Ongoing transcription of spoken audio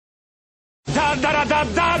da da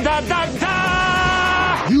da da da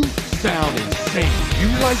da. You sound insane. You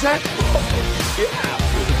realize that? Yeah.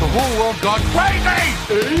 The whole world gone crazy.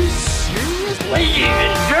 Are you serious? Ladies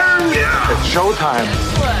and germs. It's showtime.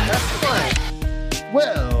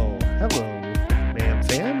 Well, hello, Ma'am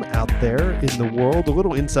Fam out there in the world. A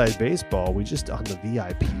little inside baseball. We just on the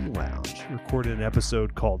VIP lounge recorded an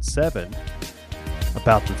episode called 7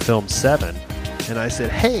 about the film 7. And I said,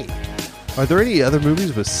 hey, are there any other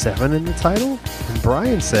movies with 7 in the title? And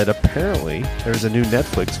Brian said, apparently, there's a new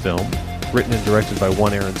Netflix film written and directed by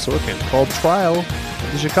one Aaron Sorkin called Trial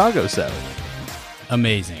of the Chicago 7.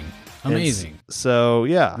 Amazing. So,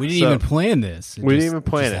 yeah. We didn't even plan this. We didn't even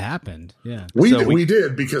plan it. It happened. Yeah. We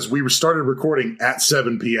did because we started recording at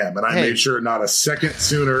 7 p.m. and I made sure not a second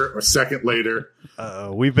sooner or second later.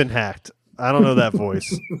 We've been hacked. I don't know that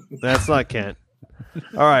voice. That's not Kent.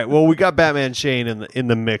 All right. Well, we got Batman Shane in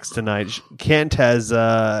the mix tonight. Kent has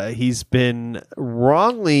he's been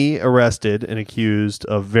wrongly arrested and accused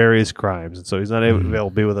of various crimes, and so he's not able to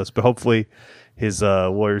be with us. But hopefully, his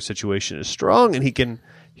lawyer situation is strong, and he can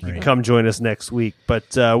come join us next week.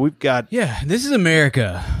 But we've got this is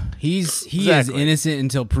America. He is innocent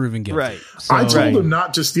until proven guilty. Right. So, I told him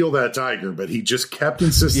not to steal that tiger, but he just kept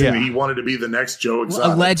insisting that he wanted to be the next Joe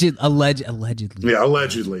Exotic. Allegedly. Yeah,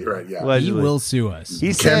 allegedly. Right. Yeah. Allegedly. He will sue us.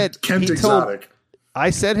 He said Kent he Exotic.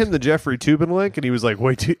 I sent him the Jeffrey Toobin link, and he was like,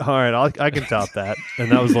 "Wait, all right, I can top that."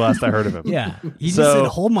 And that was the last I heard of him. Yeah, he just said,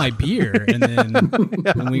 "Hold my beer," and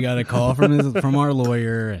then we got a call from our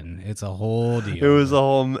lawyer, and it's a whole deal. It was a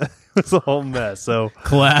whole mess. So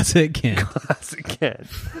classic Kent.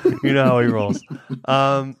 You know how he rolls.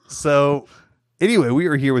 So anyway, we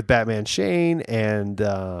were here with Batman Shane and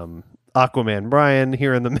Aquaman Brian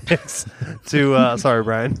here in the mix. Sorry,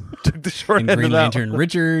 Brian, took the short and end Green of that Lantern one.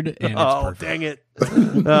 Richard. And Oh, dang it!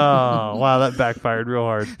 Oh, wow, that backfired real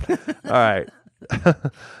hard. All right,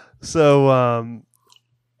 so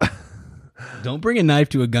don't bring a knife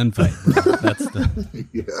to a gunfight, bro. That's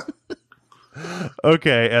the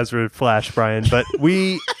okay, Ezra Flash Brian, but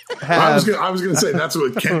we have. I was going to say that's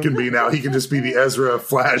what Kent can be now. He can just be the Ezra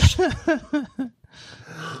Flash.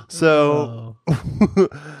 So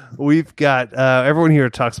we've got everyone here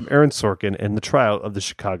to talk some Aaron Sorkin and the Trial of the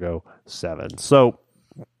Chicago 7. So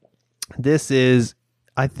this is,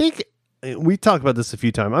 I think we talked about this a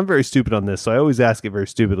few times. I'm very stupid on this, so I always ask it very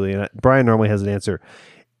stupidly, and Brian normally has an answer.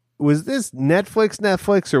 Was this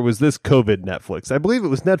Netflix, or was this COVID Netflix? I believe it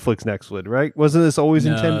was Netflix, right? Wasn't this always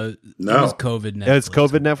intended? No, it was COVID Netflix. It's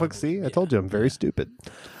COVID Netflix. See, I told you, I'm very stupid.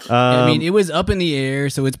 I mean, it was up in the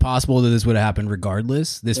air, so it's possible that this would have happened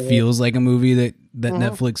regardless. This feels like a movie that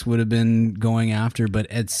Netflix would have been going after, but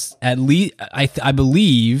it's at least I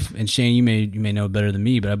believe, and Shane, you may know better than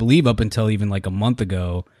me, but I believe up until even like a month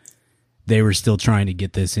ago, they were still trying to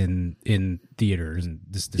get this in theaters. And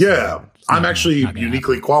this I'm actually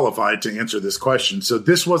uniquely qualified to answer this question. So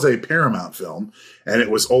this was a Paramount film, and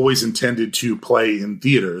it was always intended to play in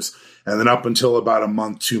theaters. And then up until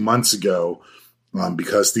about 2 months ago,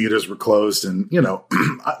 because theaters were closed, and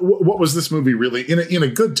what was this movie really in a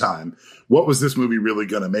good time? What was this movie really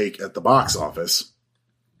going to make at the box office?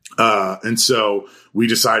 And so we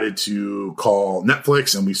decided to call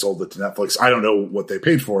Netflix, and we sold it to Netflix. I don't know what they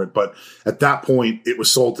paid for it, but at that point it was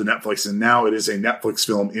sold to Netflix, and now it is a Netflix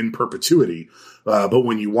film in perpetuity. But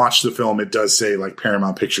when you watch the film, it does say like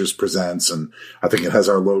Paramount Pictures Presents, and I think it has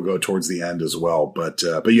our logo towards the end as well. But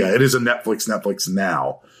yeah, it is a Netflix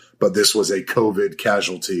now, but this was a COVID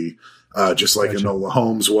casualty, just like Enola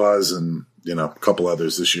Holmes was, and a couple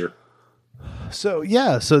others this year. So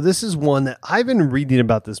this is one that I've been reading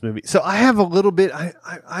about this movie. So I have a little bit.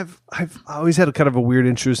 I've always had a kind of a weird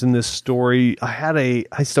interest in this story. I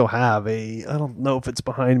still have a. I don't know if it's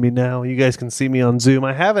behind me now. You guys can see me on Zoom.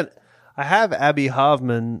 I have Abby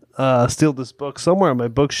Hoffman steal this book somewhere on my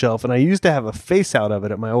bookshelf, and I used to have a face out of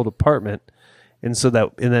it at my old apartment. And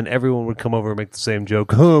then everyone would come over and make the same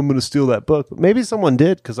joke. Oh, I'm going to steal that book. But maybe someone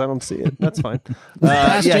did because I don't see it. That's fine. He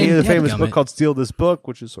had a famous book called Steal This Book,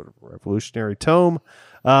 which is sort of a revolutionary tome.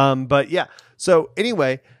 But yeah. So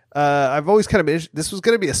anyway, I've always kind of been interested. This was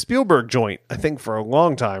going to be a Spielberg joint, I think, for a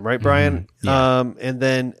long time, right, Brian? Yeah. And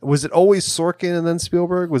then was it always Sorkin and then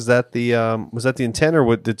Spielberg? Was that the intent,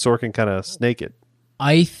 or did Sorkin kind of snake it?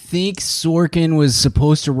 I think Sorkin was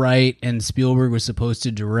supposed to write and Spielberg was supposed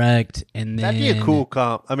to direct, and then that'd be a cool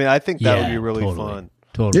comp. I mean, I think that would be really fun.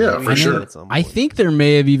 Totally. Yeah, for sure. I think there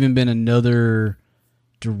may have even been another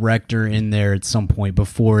director in there at some point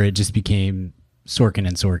before it just became Sorkin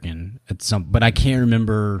and Sorkin but I can't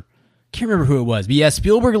remember who it was. But yeah,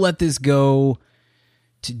 Spielberg let this go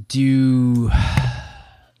to do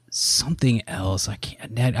something else. I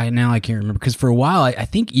can't remember, because for a while I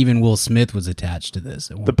think even Will Smith was attached to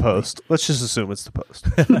this. The Post. Let's just assume it's The Post.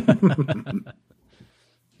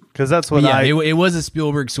 Because that's what it was a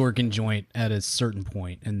Spielberg Sorkin joint at a certain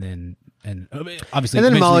point, and obviously, and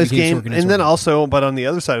then Molly's became Game, Sorkin and then Sorkin. Also, but on the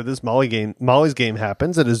other side of this, Molly's Game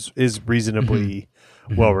happens and is reasonably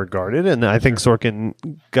well regarded, and I think Sorkin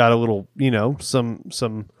got a little,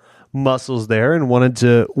 some muscles there, and wanted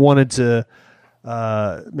to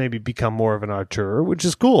maybe become more of an auteur, which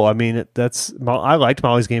is cool. I mean, I liked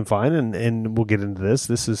Molly's Game fine, and we'll get into this.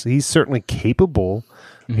 He's certainly capable.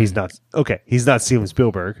 He's not Steven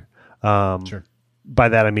Spielberg. Sure. By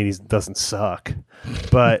that I mean he doesn't suck,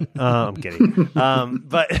 but I'm kidding.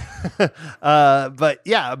 But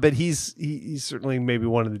he's certainly maybe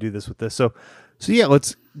wanted to do this with this. So yeah,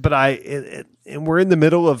 and we're in the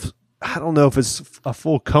middle of, I don't know if it's a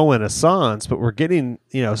full Cohen-assance, but we're getting,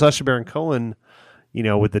 Sacha Baron Cohen,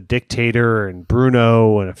 with The Dictator and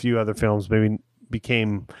Bruno and a few other films maybe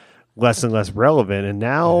became less and less relevant, and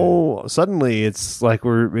now suddenly it's like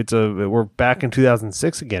we're back in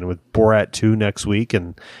 2006 again with Borat 2 next week,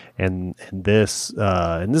 and this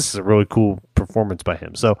is a really cool performance by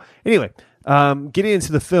him. So anyway, getting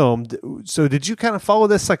into the film. So did you kind of follow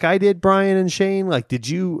this like I did, Brian and Shane? Like, did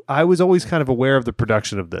you? I was always kind of aware of the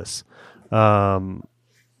production of this.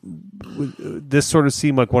 This sort of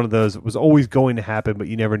seemed like one of those that was always going to happen, but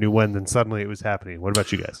you never knew when. Then suddenly it was happening. What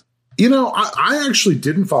about you guys? I actually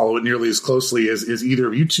didn't follow it nearly as closely as either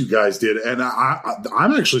of you two guys did. And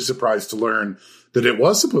I'm actually surprised to learn that it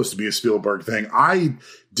was supposed to be a Spielberg thing. I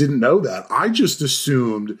didn't know that. I just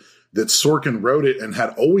assumed that Sorkin wrote it and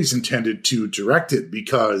had always intended to direct it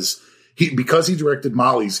because he directed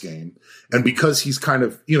Molly's Game, and because he's kind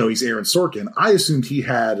of, he's Aaron Sorkin. I assumed he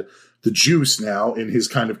had the juice now in his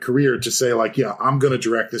kind of career to say, like, yeah, I'm going to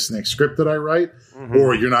direct this next script that I write,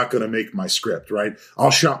 or you're not going to make my script, right? I'll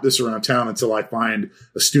shop this around town until I find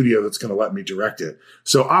a studio that's going to let me direct it.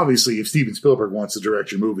 So obviously, if Steven Spielberg wants to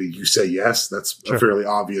direct your movie, you say yes. That's a fairly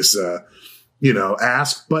obvious,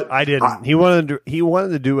 ask. But I didn't. He wanted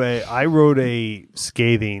to do I wrote a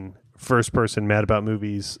scathing first person Mad About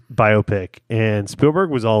Movies biopic, and Spielberg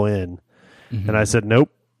was all in, and I said nope.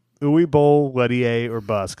 Uwe Boll, Lettier, or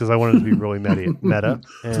bust, because I wanted to be really meta,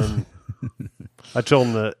 and I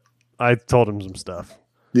told him some stuff.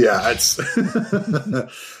 Yeah, it's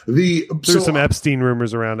threw some Epstein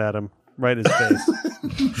rumors around at him right in his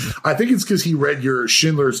face. I think it's because he read your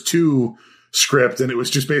Schindler's 2 script, and it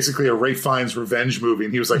was just basically a Ralph Fiennes revenge movie,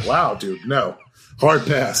 and he was like, "Wow, dude, no." Hard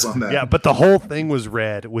pass on that. Yeah, but the whole thing was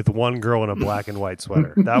red with one girl in a black and white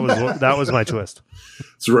sweater. That was my twist.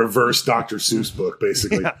 It's a reverse Dr. Seuss book,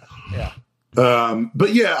 basically. Yeah.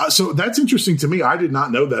 But yeah, so that's interesting to me. I did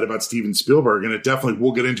not know that about Steven Spielberg, and it definitely,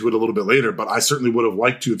 we'll get into it a little bit later, but I certainly would have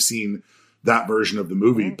liked to have seen that version of the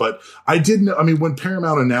movie. But I did know, when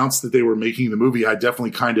Paramount announced that they were making the movie, I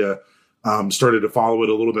definitely kind of started to follow it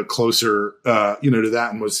a little bit closer, to that,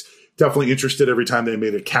 and was definitely interested every time they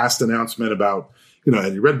made a cast announcement about,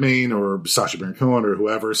 Eddie Redmayne or Sacha Baron Cohen or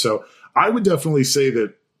whoever. So I would definitely say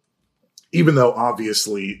that even though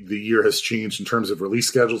obviously the year has changed in terms of release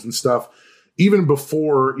schedules and stuff, even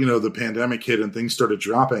before, the pandemic hit and things started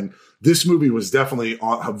dropping, this movie was definitely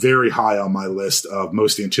very high on my list of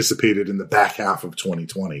most anticipated in the back half of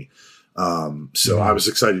 2020. So I was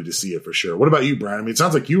excited to see it for sure. What about you, Brian? It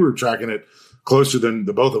sounds like you were tracking it closer than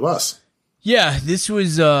the both of us. Yeah, this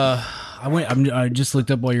was, I just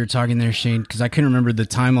looked up while you were talking there, Shane, because I couldn't remember the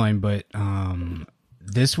timeline, but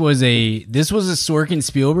this was a Sorkin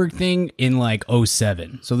Spielberg thing in like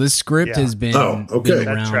 2007. So this script has been around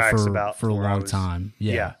for a long time.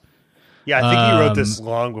 Yeah. Yeah, I think he wrote this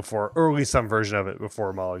long before, or at least some version of it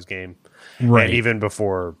before Molly's Game. Right. And even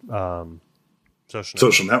before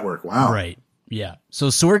Social Network. Wow. Right. Yeah. So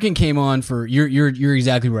Sorkin came on for you're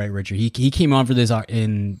exactly right, Richard. He came on for this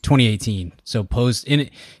in 2018. So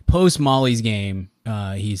post Molly's Game,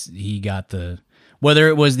 he got the, whether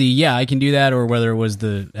it was the I can do that, or whether it was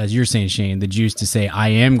the, as you're saying, Shane, the juice to say I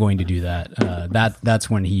am going to do that. That's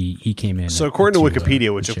when he came in. So according to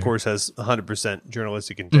Wikipedia, which of course has 100%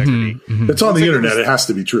 journalistic integrity, it's on the internet. It has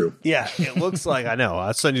to be true. Yeah, it looks like, I know.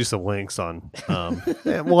 I'll send you some links on.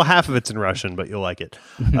 Half of it's in Russian, but you'll like it.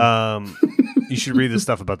 You should read this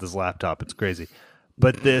stuff about this laptop. It's crazy.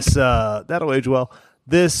 But this that'll age well.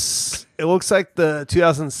 It looks like the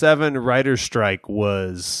 2007 writer's strike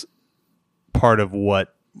was part of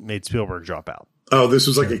what made Spielberg drop out. Oh, this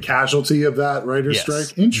was like a casualty of that writer's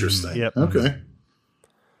strike? Interesting. Yep. Okay.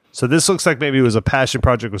 So this looks like maybe it was a passion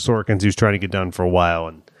project with Sorkin's he was trying to get done for a while,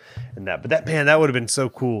 and that. But that would have been so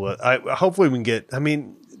cool. Hopefully we can get.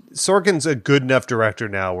 Sorkin's a good enough director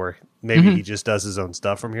now where maybe he just does his own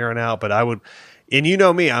stuff from here on out. But I would, and you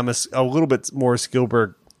know me, I'm a little bit more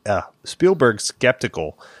Spielberg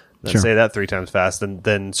skeptical. Let's say that 3 times fast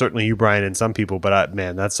than certainly you, Brian, and some people. But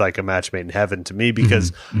man, that's like a match made in heaven to me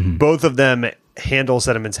because both of them handle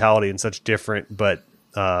sentimentality in such different, but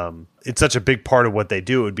it's such a big part of what they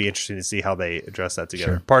do. It would be interesting to see how they address that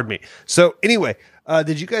together. Sure. Pardon me. So anyway,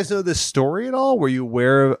 did you guys know this story at all? Were you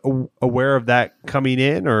aware of that coming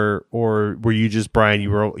in, or were you just, Brian?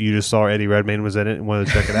 You just saw Eddie Redmayne was in it and wanted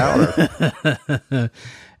to check it out?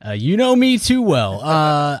 Or? You know me too well.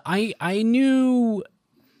 I knew.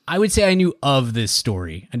 I would say I knew of this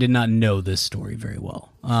story. I did not know this story very well.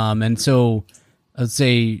 And so I'd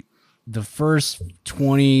say the first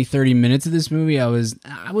 20, 30 minutes of this movie, I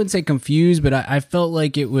wouldn't say confused, but I felt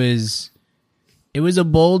like it was a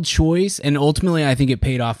bold choice. And ultimately, I think it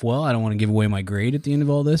paid off well. I don't want to give away my grade at the end of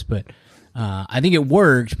all this, but I think it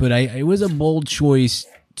worked. But it was a bold choice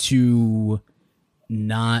to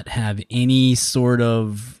not have any sort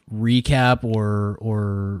of recap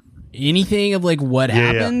or anything of like what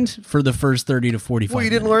happened for the first 30 to 45 Well, you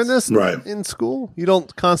didn't minutes. learn this Right. in school? You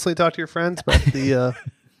don't constantly talk to your friends about the...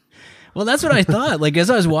 Well, that's what I thought. Like, as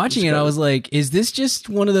I was watching it, I was like, is this just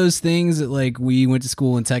one of those things that, like, we went to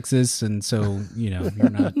school in Texas, and so, you're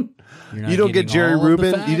not You don't get getting Jerry all of the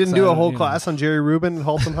Rubin? facts? You didn't do I a whole don't- class on Jerry Rubin at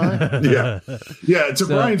Halton High? Yeah. To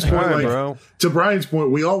Brian's point, all right, like, bro. to Brian's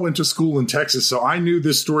point, we all went to school in Texas, so I knew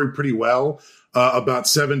this story pretty well. About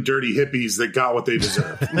 7 dirty hippies that got what they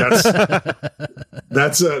deserved.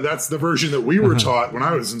 That's the version that we were taught when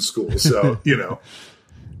I was in school. So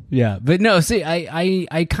Yeah, but no. See,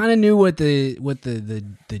 I kind of knew what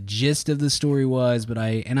the gist of the story was, but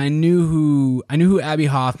I knew who Abby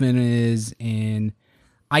Hoffman is, and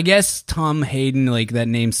I guess Tom Hayden, like that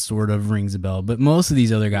name sort of rings a bell. But most of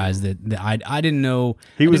these other guys that I didn't know.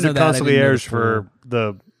 He was the the concierge for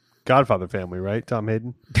the Godfather family, right? Tom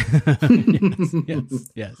Hayden?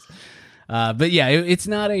 yes. But yeah, it's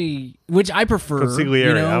not which I prefer.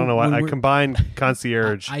 Consigliere. I don't know why. when I we're- combined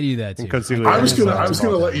concierge. I do that too. and consigliere. I was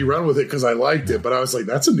gonna let you run with it because I liked it, but I was like,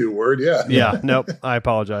 that's a new word. Yeah. Yeah, nope. I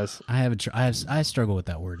apologize. I struggle with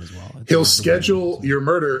that word as well. He'll schedule your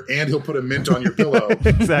murder and he'll put a mint on your pillow.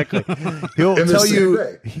 Exactly. He'll In the tell same you.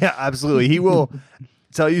 day. Yeah, absolutely. He will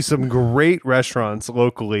tell you some great restaurants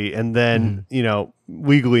locally, and then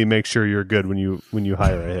legally make sure you're good when you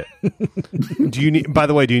hire a hit. Do you need? By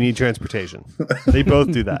the way, do you need transportation? They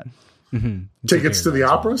both do that. Tickets to the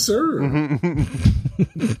opera, sir?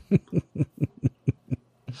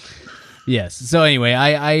 Yes. So anyway,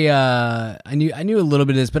 I knew a little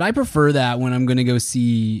bit of this, but I prefer that when I'm going to go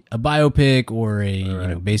see a biopic or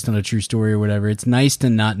a based on a true story or whatever. It's nice to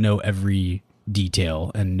not know every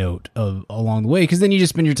detail and note of along the way, because then you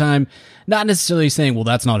just spend your time not necessarily saying, well,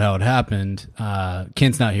 that's not how it happened.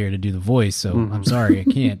 Kent's not here to do the voice, so I'm sorry, I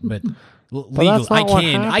can't. But legally,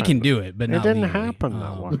 I can do it, but It not didn't legally. happen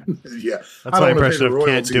that way. Yeah. That's my impression of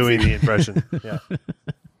Kent doing the impression. Yeah.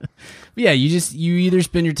 Yeah, you either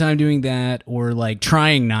spend your time doing that or like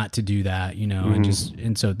trying not to do that,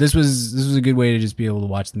 and so this was a good way to just be able to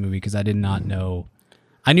watch the movie, because I did not know.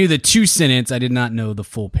 I knew the 2 sentence. I did not know the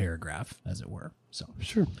full paragraph, as it were. So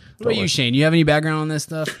Sure. What about you, Shane? You have any background on this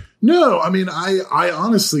stuff? No, I mean, I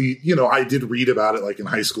honestly, I did read about it like in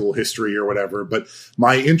high school history or whatever, but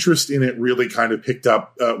my interest in it really kind of picked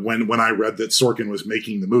up when I read that Sorkin was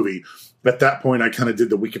making the movie. At that point, I kind of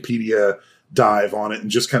did the Wikipedia dive on it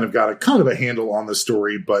and just kind of got a handle on the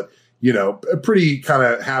story, but a pretty kind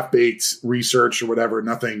of half-baked research or whatever,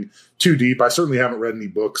 nothing too deep. I certainly haven't read any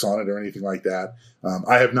books on it or anything like that.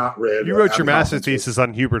 I have not read. You wrote your Abby master Hoffman's thesis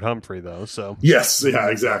on Hubert Humphrey, though. So Yes, yeah,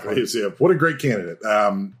 exactly. Yeah, what a great candidate.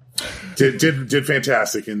 Did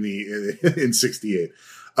fantastic in '68.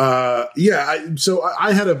 So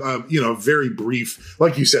I had a very brief,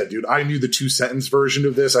 like you said, dude. I knew the 2-sentence version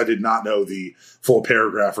of this. I did not know the full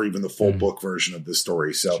paragraph or even the full book version of this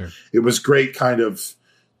story. So It was great, kind of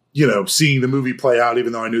seeing the movie play out.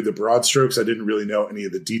 Even though I knew the broad strokes, I didn't really know any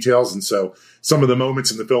of the details, and so some of the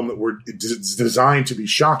moments in the film that were designed to be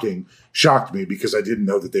shocking shocked me because I didn't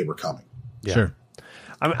know that they were coming. yeah. Sure.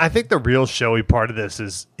 I think the real showy part of this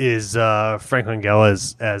is Frank Langella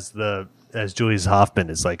as Julius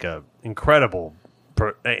Hoffman is like a incredible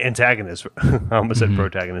antagonist. I almost said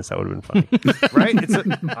protagonist. That would have been funny, right?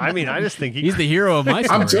 I just think He's the hero of my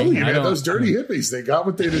story. I'm telling you, man, those dirty hippies, they got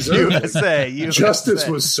what they deserved. USA. Justice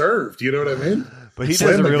was served. You know what I mean? But he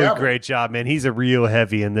Slam does a the really gavel. great job, man. He's a real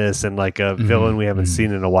heavy in this, and like a villain we haven't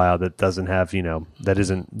seen in a while that doesn't have, that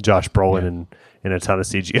isn't Josh Brolin in a ton of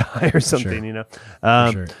CGI or something, Sure.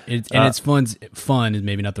 Sure. It's fun. Fun is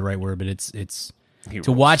maybe not the right word, but it's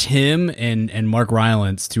to watch him and Mark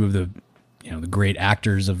Rylance, two of the the great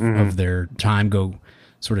actors of their time, go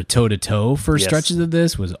sort of toe to toe for stretches of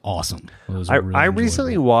this was awesome. I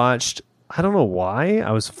recently watched. I don't know why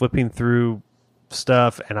I was flipping through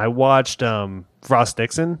stuff and I watched Frost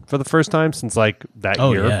Nixon for the first time since like that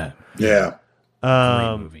year. Yeah.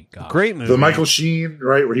 Great movie. Great movie. The Michael Sheen,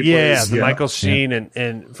 right? Where he plays. The Michael Sheen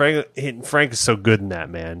and Frank is so good in that,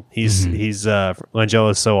 man. He's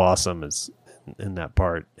Langella is so awesome in that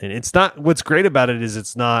part. And it's not, what's great about it is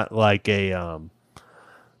it's not like a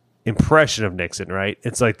impression of Nixon, right?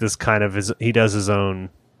 It's like this kind of he does his own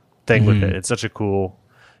thing with it. It's such a cool.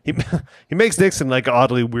 He makes Nixon like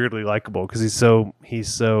oddly weirdly likable because he's so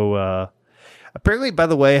apparently, by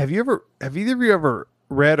the way, have either of you ever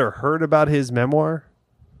read or heard about his memoir?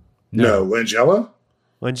 No. Langella?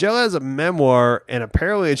 Langella has a memoir, and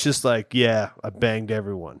apparently it's just like, I banged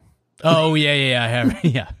everyone. Oh, yeah, I have.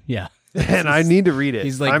 Yeah. And I need to read it.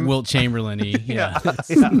 He's like Wilt Chamberlain-y.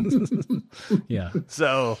 Yeah.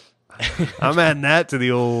 So I'm adding that to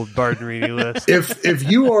the old Barton Reedy list.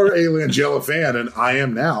 If you are a Langella fan, and I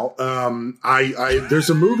am now, there's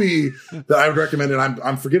a movie that I would recommend, and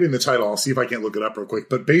I'm forgetting the title. I'll see if I can't look it up real quick.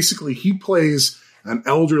 But basically, he plays an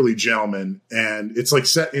elderly gentleman, and it's like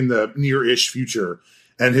set in the near-ish future.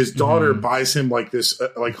 And his daughter buys him like this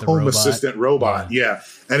home assistant robot. Yeah.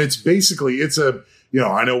 And it's basically, it's a,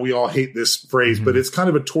 I know we all hate this phrase, but it's kind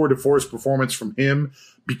of a tour de force performance from him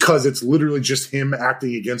because it's literally just him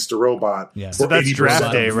acting against a robot. Yeah. So that's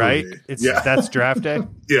Draft Day, right? That's Draft Day?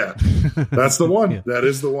 Yeah. That's the one. Yeah. That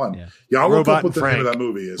is the one. Yeah. I'll look up what the name of that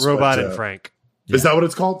movie is. Robot and Frank. Is that what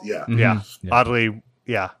it's called? Yeah. Yeah. Oddly,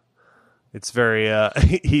 it's very,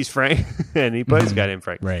 he's Frank and he plays a guy named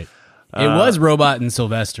Frank. Right. It was Robot and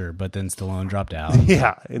Sylvester, but then Stallone dropped out.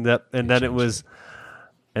 Yeah. And then it was,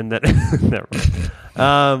 and then, never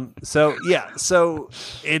mind. So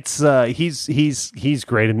it's, he's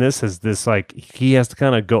great in this as this, like, he has to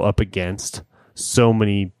kind of go up against so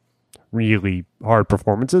many really hard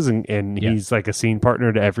performances and he's like a scene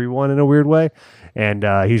partner to everyone in a weird way. And,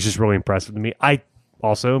 he's just really impressive to me. I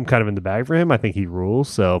also am kind of in the bag for him. I think he rules.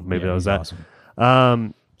 So maybe that was that.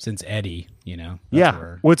 Awesome. Since Eddie,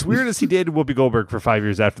 What's weird is he dated Whoopi Goldberg for 5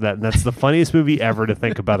 years after that, and that's the funniest movie ever to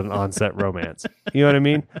think about an on-set romance. You know what I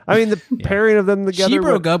mean? The pairing of them together. She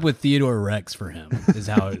broke up with Theodore Rex for him, is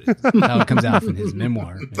how it comes out from his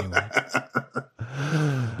memoir. Anyway.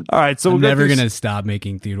 All right, so I'm never going to stop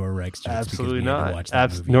making Theodore Rex jokes. Absolutely not. Watch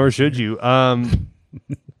that movie. Nor should you.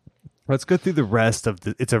 Let's go through the rest of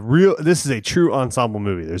the. This is a true ensemble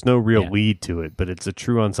movie. There's no real lead to it, but it's a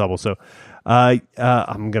true ensemble. So,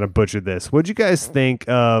 I'm gonna butcher this. What'd you guys think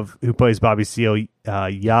of who plays Bobby Seale?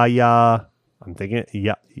 Yahya. I'm thinking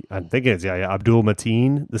it's Yahya Abdul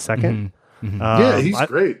Mateen the second. He's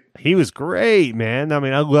great. He was great, man.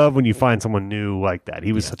 I love when you find someone new like that.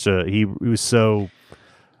 He was he was so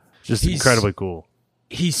just incredibly cool.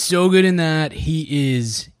 He's so good in that. He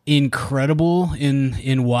is incredible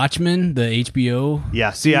in Watchmen, the HBO.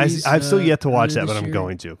 Yeah, see, I've still yet to watch that, but I'm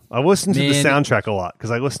going to. I listen to the soundtrack a lot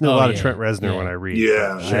because I listen to a lot of Trent Reznor when I read.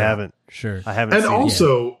 Yeah, I haven't. Sure. I haven't. And seen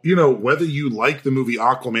also, whether you like the movie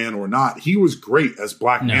Aquaman or not, he was great as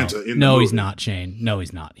Black Manta in the movie. No, he's not, Shane. No,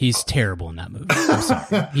 he's not. He's terrible in that movie. I'm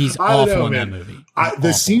sorry. He's awful in that movie.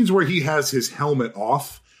 The scenes where he has his helmet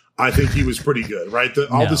off, I think he was pretty good, right?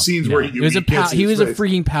 The scenes where he was a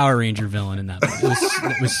freaking Power Ranger villain in that movie.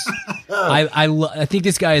 I think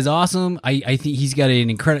this guy is awesome. I think he's got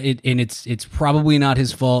an incredible, and it's probably not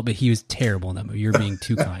his fault, but he was terrible in that movie. You're being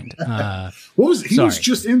too kind. He was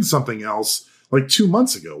just in something else like 2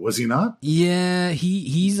 months ago, was he not? Yeah,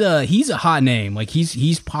 he's a hot name. Like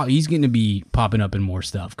he's going to be popping up in more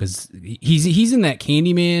stuff because he's in that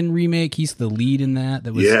Candyman remake. He's the lead in that.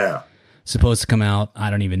 That was supposed to come out.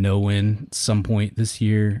 I don't even know when. Some point this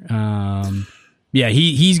year.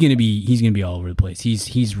 He's gonna be all over the place.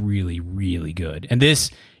 He's really, really good. And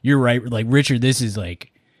this, you're right. Like Richard, this is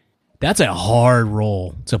like that's a hard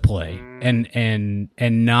role to play, and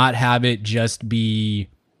not have it just be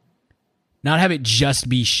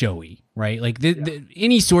showy, right? Like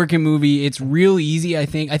any Sorkin movie, it's real easy. I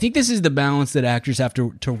think this is the balance that actors have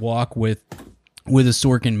to walk with a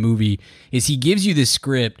Sorkin movie. Is he gives you this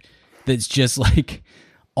script that's just like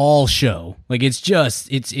all show, like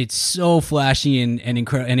it's so flashy and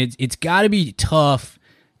incredible, and it's got to be tough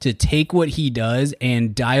to take what he does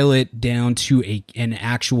and dial it down to an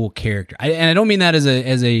actual character. I don't mean that as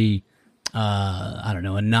a I don't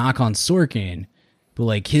know, a knock on Sorkin, but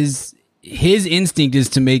like his instinct is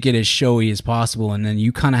to make it as showy as possible, and then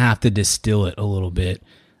you kind of have to distill it a little bit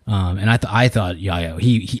And I thought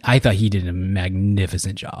Yayo, I thought he did a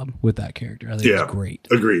magnificent job with that character. I think it was great.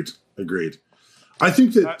 Agreed. I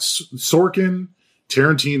think that Sorkin,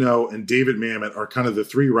 Tarantino, and David Mamet are kind of the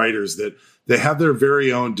three writers that they have their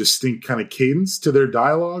very own distinct kind of cadence to their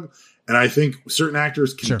dialogue. And I think certain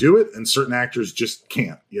actors can do it and certain actors just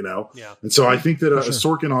can't, Yeah. And so I think that a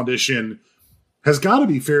Sorkin audition has got to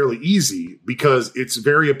be fairly easy because it's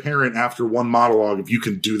very apparent after one monologue if you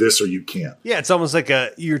can do this or you can't. Yeah, it's almost like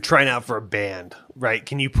you're trying out for a band, right?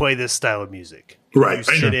 Can you play this style of music? Right. You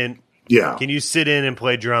sit in. Yeah. Can you sit in and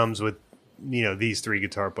play drums with, these three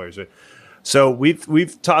guitar players? Right? So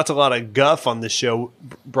we've talked a lot of guff on this show.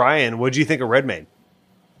 Brian, what do you think of Redmayne?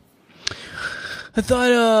 I thought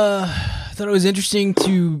it was interesting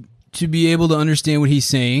to be able to understand what he's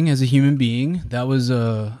saying as a human being. That was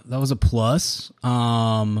a plus.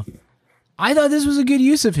 I thought this was a good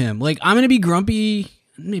use of him. Like, I'm going to be grumpy,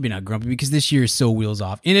 maybe not grumpy because this year is so wheels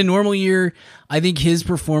off. In a normal year, I think his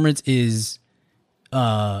performance is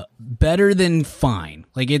better than fine.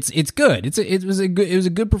 Like, it's good. It was a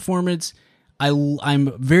good performance.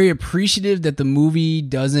 I'm very appreciative that the movie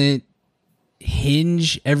doesn't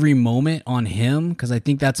hinge every moment on him because I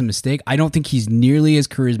think that's a mistake. I don't think he's nearly as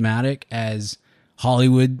charismatic as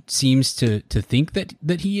Hollywood seems to think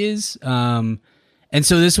that he is. And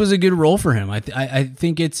so this was a good role for him. I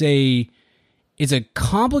think it's a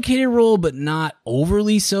complicated role, but not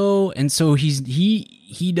overly so. And so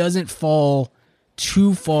he doesn't fall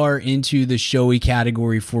too far into the showy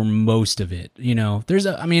category for most of it. There's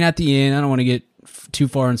at the end, I don't want to get too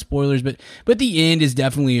far in spoilers, but the end is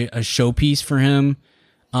definitely a showpiece for him.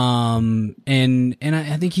 And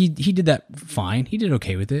I think he did that fine. He did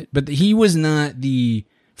okay with it, but he was not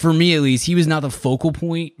for me at least, he was not the focal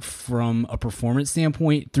point from a performance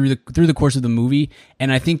standpoint through the course of the movie.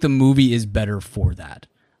 And I think the movie is better for that.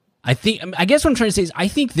 I guess what I'm trying to say is I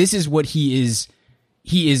think this is what he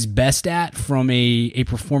is best at from a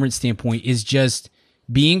performance standpoint, is just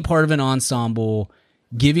being part of an ensemble,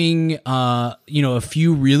 giving a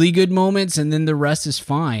few really good moments, and then the rest is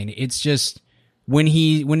fine. It's just when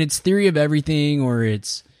it's Theory of Everything, or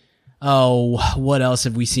it's what else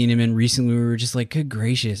have we seen him in recently? We were just like, good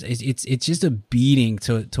gracious, it's just a beating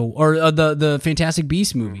to or the Fantastic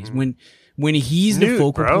Beasts movies. Mm-hmm. When he's the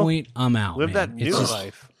focal point, I'm out. Live man. that new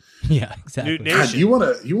life. Yeah, exactly. God, you want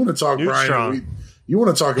to talk, Nude Brian? strong. You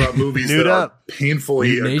want to talk about movies that are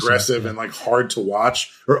painfully Nude Nation, aggressive and like hard to watch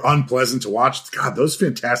or unpleasant to watch? God, those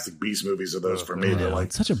Fantastic Beast movies are those for me. They're like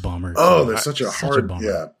it's such a bummer. they're such a hard bummer.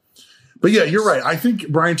 Yeah. But yeah, you're right. I think,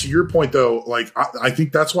 Brian, to your point though, like I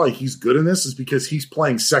think that's why he's good in this, is because he's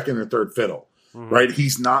playing second or third fiddle, right?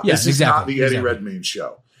 He's not. Yes, this is not the Eddie exactly. Redmayne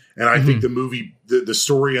show, and I think the movie, the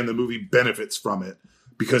story and the movie benefits from it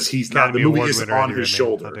because he's not. The movie is on his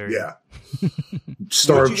shoulder. Yeah.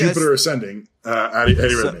 Star of Jupiter Ascending, Eddie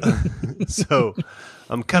Redmayne. So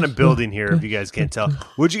I'm kind of building here, if you guys can't tell.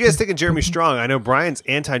 What'd you guys think of Jeremy Strong? I know Brian's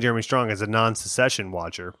anti-Jeremy Strong as a non-Succession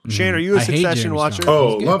watcher. Shane, are you a Succession watcher?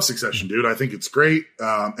 Oh, love Succession, dude. I think it's great.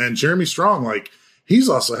 And Jeremy Strong, like, he's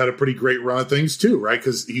also had a pretty great run of things too, right?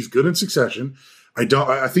 Because he's good in Succession.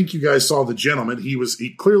 I think you guys saw The Gentleman.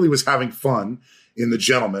 He clearly was having fun in The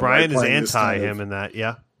Gentleman. Brian right? is anti him in that,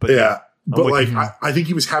 yeah. But yeah. But like, I think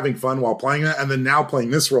he was having fun while playing that, and then now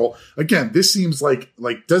playing this role again. This seems like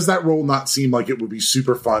does that role not seem like it would be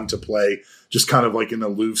super fun to play? Just kind of like an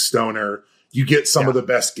aloof stoner. You get some of the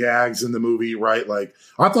best gags in the movie, right? Like,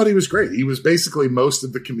 I thought he was great. He was basically most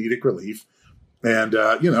of the comedic relief, and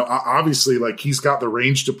obviously, like, he's got the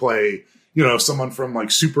range to play. Someone from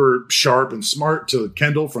like super sharp and smart to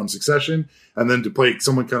Kendall from Succession, and then to play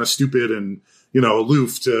someone kind of stupid and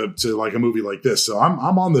aloof to like a movie like this. So I'm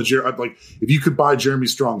on the like, if you could buy Jeremy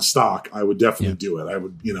Strong stock, I would definitely do it. I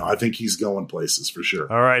would, I think he's going places for sure.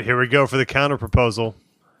 All right, here we go for the counter proposal,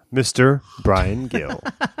 Mr. Brian Gill.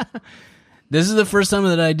 This is the first time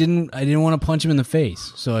that I didn't want to punch him in the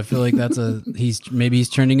face. So I feel like that's he's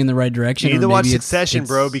trending in the right direction. You need to maybe watch Succession,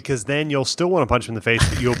 bro, because then you'll still want to punch him in the face,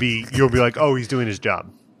 but you'll be like, oh, he's doing his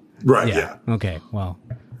job. Right. Yeah. Okay. Well,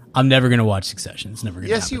 I'm never going to watch Succession. It's never going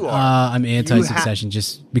to happen. Yes, you are. I'm anti-Succession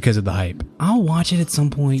just because of the hype. I'll watch it at some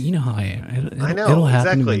point. You know how I am. I know. It'll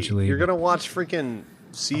happen exactly. eventually. You're going to watch freaking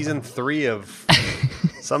season 3 of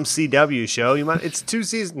some CW show. It's 2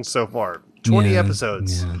 seasons so far. 20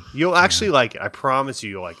 episodes. Yeah, you'll actually like it. I promise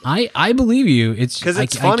you'll like it. I believe you. It's because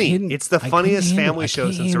it's funny. It's the funniest family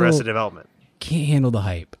show since Arrested Development. Can't handle the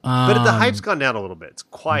hype. But the hype's gone down a little bit. It's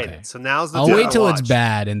quieted. Okay. So now's the time. I'll wait till it's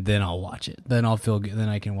bad and then I'll watch it. Then I'll feel good. Then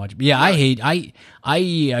I can watch it. But yeah, I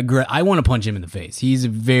agree. I want to punch him in the face. He's a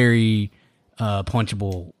very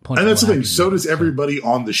punchable. And that's the thing. actors. So does everybody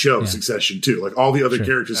on the show, Succession, too. Like, all the other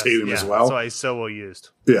characters hate him as well. That's why he's so well used.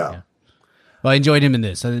 Yeah. Well, I enjoyed him in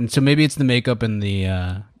this, and so maybe it's the makeup and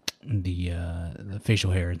the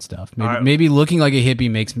facial hair and stuff. Maybe looking like a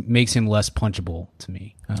hippie makes him less punchable to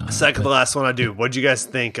me. Second to last one I do. What'd you guys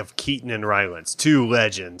think of Keaton and Rylance? Two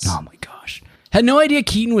legends. Oh my gosh, had no idea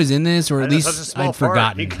Keaton was in this, or at Such a least small I'd part.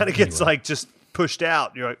 forgotten. He kind of gets like just pushed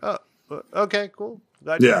out. You're like, oh, okay, cool.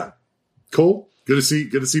 Glad Yeah. Cool. Good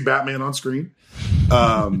to see Batman on screen.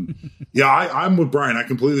 I'm with Brian. I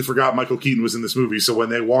completely forgot Michael Keaton was in this movie. So when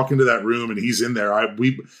they walk into that room and he's in there,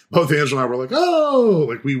 both Angela and I were like, oh,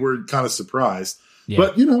 like we were kind of surprised. Yeah.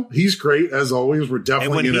 But he's great as always. We're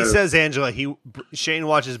definitely. And when he says Angela, Shane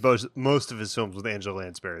watches most of his films with Angela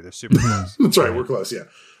Lansbury. They're super close. That's right. We're close. Yeah.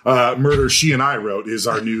 Murder She and I Wrote is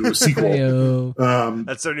our new sequel.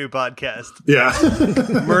 That's our new podcast. Yeah.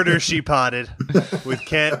 Murder She Potted with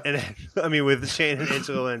with Shane and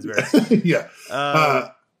Angela Lansbury. Yeah.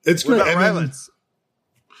 It's great. What about Rylance?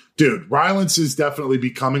 Dude, Rylance is definitely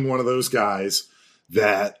becoming one of those guys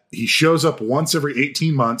that he shows up once every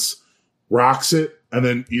 18 months, rocks it, and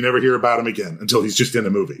then you never hear about him again until he's just in a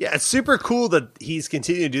movie. Yeah, it's super cool that he's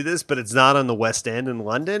continuing to do this, but it's not on the West End in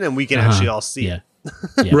London, and we can actually all see it.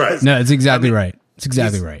 Yeah. Right. No, it's exactly right. It's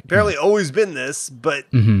exactly right. Apparently always been this, but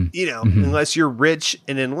unless you're rich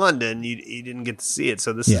and in London, you didn't get to see it.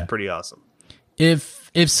 So this is pretty awesome.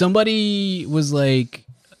 If somebody was like,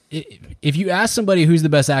 if you ask somebody who's the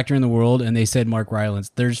best actor in the world and they said Mark Rylance,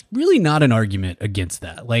 there's really not an argument against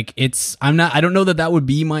that. Like I don't know that would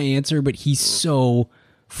be my answer, but he's so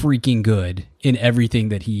freaking good in everything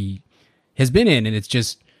that he has been in. And it's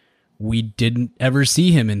just, we didn't ever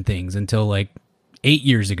see him in things until like 8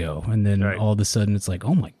 years ago, and then all of a sudden it's like,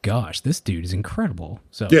 oh my gosh, this dude is incredible.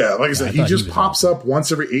 So yeah, like I said, he just pops up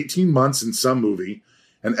once every 18 months in some movie,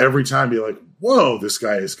 and every time you're like, whoa, this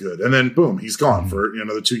guy is good, and then boom, he's gone for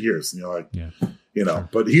another 2 years, and you're like,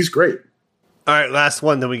 but he's great. All right, last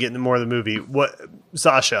one, then we get into more of the movie.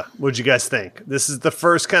 Sasha, what'd you guys think? This is the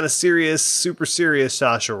first kind of super serious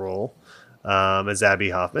Sasha role as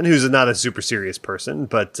Abby Hoffman, who's not a super serious person,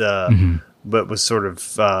 but was sort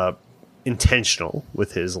of intentional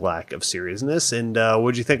with his lack of seriousness. And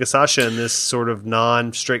what'd you think of Sasha in this sort of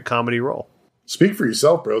non-straight comedy role? Speak for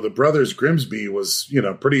yourself, bro. The Brothers Grimsby was,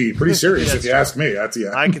 pretty serious if you ask me. That's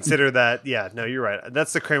I consider that. Yeah, no, you're right.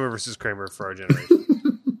 That's the Kramer versus Kramer for our generation.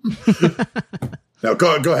 Now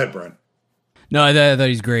go ahead, Brian. No, I thought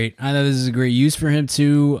he's great. I thought this is a great use for him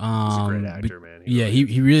too. He's a great actor, man.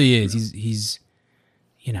 He really is. He's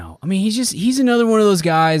he's another one of those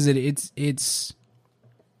guys that it's.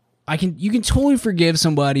 You can totally forgive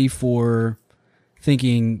somebody for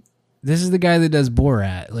thinking this is the guy that does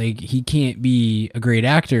Borat. Like, he can't be a great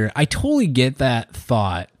actor. I totally get that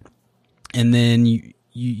thought. And then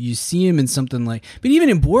you see him in something like, but even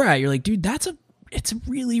in Borat, you're like, dude, it's a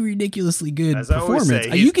really ridiculously good performance. I always say,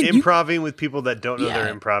 he's improving with people that don't know they're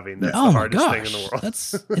improving. That's the hardest thing in the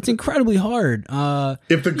world. It's incredibly hard.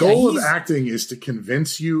 If the goal of acting is to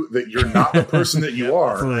convince you that you're not the person that you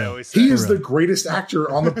are, he is the greatest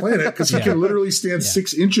actor on the planet because he can literally stand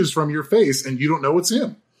 6 inches from your face and you don't know it's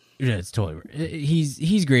him. Yeah, it's totally.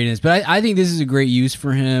 He's great in this, but I think this is a great use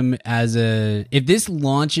for him if this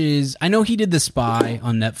launches. I know he did The Spy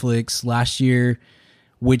on Netflix last year,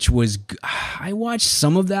 which was, I watched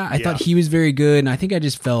some of that. I thought he was very good, and I think I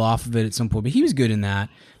just fell off of it at some point, but he was good in that.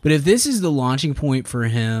 But if this is the launching point for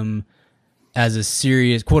him as a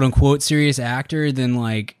serious, quote unquote, serious actor, then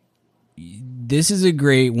like, this is a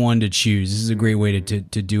great one to choose. This is a great way to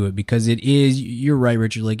do it, because it is, you're right,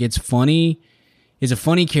 Richard, like, it's funny. It's a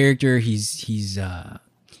funny character. He's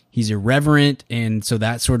irreverent, and so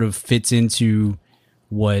that sort of fits into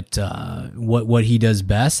what he does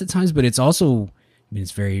best at times, but it's also,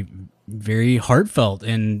 it's very, very heartfelt,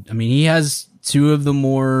 and I mean, he has 2 of the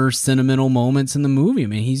more sentimental moments in the movie. I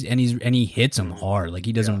mean, he hits them hard. Like,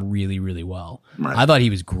 he does them really, really well. Right. I thought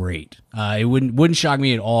he was great. It wouldn't shock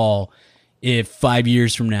me at all if 5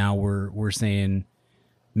 years from now we're saying,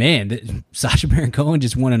 man, Sacha Baron Cohen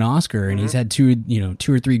just won an Oscar, and he's had 2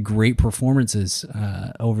 or 3 great performances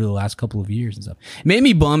over the last couple of years and stuff. It made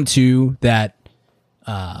me bummed too that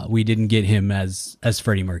we didn't get him as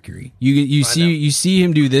Freddie Mercury. You see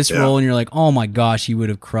him do this role, and you're like, oh my gosh, he would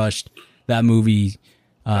have crushed that movie. He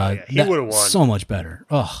would have won so much better.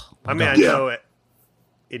 Oh, I mean, I know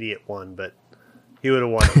Idiot won, but he would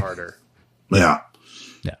have won it harder. Yeah.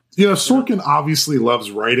 Sorkin obviously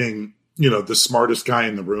loves writing, the smartest guy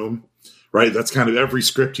in the room, right? That's kind of every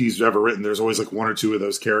script he's ever written. There's always like 1 or 2 of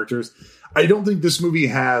those characters. I don't think this movie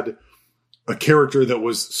had a character that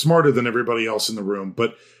was smarter than everybody else in the room,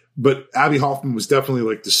 but but Abby Hoffman was definitely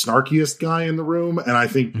like the snarkiest guy in the room. And I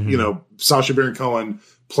think, Sacha Baron Cohen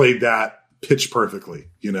played that pitch perfectly.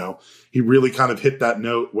 He really kind of hit that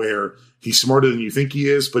note where he's smarter than you think he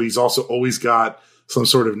is, but he's also always got some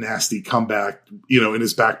sort of nasty comeback, in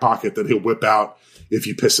his back pocket that he'll whip out if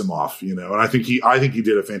you piss him off, and I think he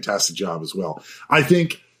did a fantastic job as well. I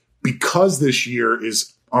think because this year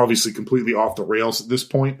is obviously completely off the rails at this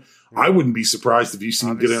point, I wouldn't be surprised if you see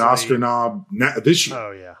him get an Oscar nom this year.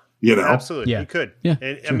 Oh yeah. Absolutely. Yeah. He could. Yeah.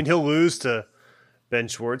 And, I mean, he'll lose to Ben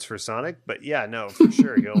Schwartz for Sonic, but yeah, no, for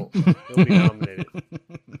sure. He'll be nominated.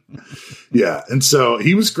 Yeah. And so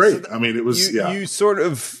he was great. I mean, it was, You sort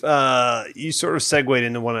of segued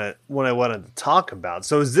into what I wanted to talk about.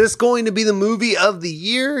 So is this going to be the movie of the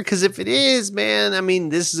year? Because if it is, man, I mean,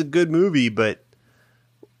 this is a good movie, but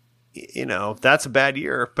that's a bad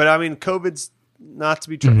year. But I mean, COVID's not to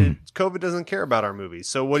be COVID doesn't care about our movies.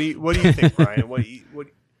 So what do you think, Brian? What do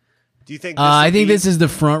you think? I think this is the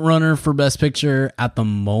front runner for Best Picture at the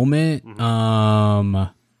moment.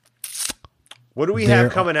 What do we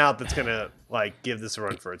have coming out that's gonna give this a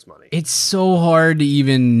run for its money? It's so hard to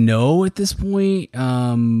even know at this point,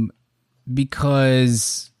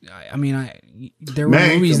 because there were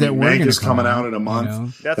movies that were Mank is coming out in a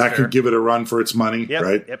month. That could give it a run for its money,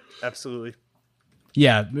 right? Yep, absolutely.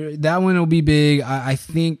 Yeah, that one will be big. I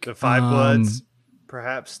think The Five Bloods,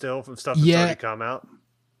 perhaps still from stuff that's already come out.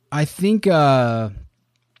 I think Chloe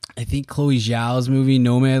Zhao's movie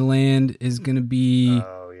Nomadland is going to be.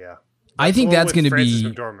 Oh yeah, I think that's going to be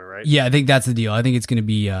McDormand, right? Yeah, I think that's the deal. I think it's going to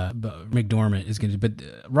be McDormand is going to. But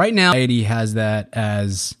right now, Eddie has that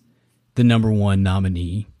as the number one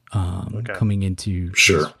nominee coming into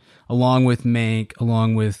along with Mank,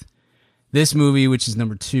 along with this movie, which is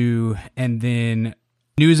number 2, and then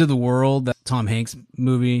News of the World, that Tom Hanks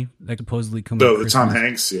movie that supposedly comes out. The Tom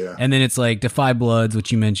Hanks, yeah. And then it's like The Five Bloods,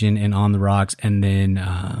 which you mentioned, and On the Rocks, and then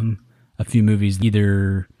a few movies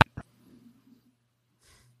either.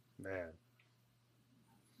 Man.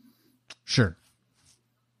 Sure.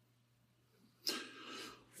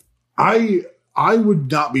 I would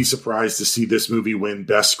not be surprised to see this movie win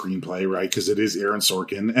Best Screenplay, right? Because it is Aaron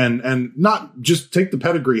Sorkin, and not just take the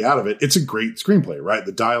pedigree out of it. It's a great screenplay, right?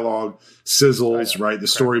 The dialogue sizzles, right? The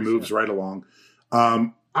story moves right along.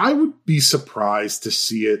 I would be surprised to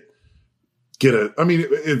see it get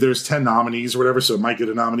there's 10 nominees or whatever, so it might get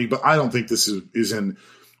a nominee, but I don't think this is in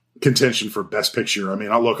contention for Best Picture. I mean,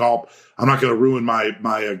 I'm not going to ruin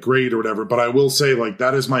my grade or whatever, but I will say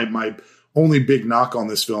that is my only big knock on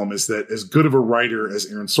this film is that as good of a writer as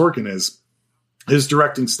Aaron Sorkin is, his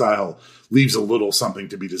directing style leaves a little something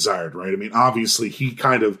to be desired, right? I mean, obviously he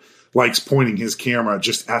kind of likes pointing his camera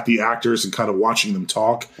just at the actors and kind of watching them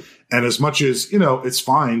talk. And as much as, it's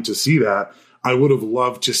fine to see that, I would have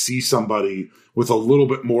loved to see somebody with a little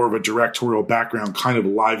bit more of a directorial background kind of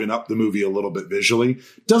liven up the movie a little bit visually.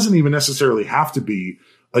 Doesn't even necessarily have to be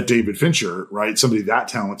a David Fincher, right? Somebody that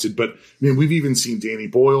talented. But I mean, we've even seen Danny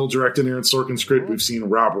Boyle direct an Aaron Sorkin script. We've seen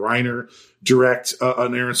Rob Reiner direct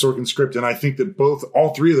an Aaron Sorkin script. And I think that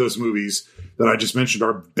all three of those movies that I just mentioned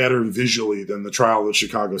are better visually than The Trial of the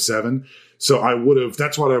Chicago 7. So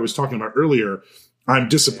that's what I was talking about earlier. I'm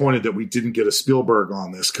disappointed that we didn't get a Spielberg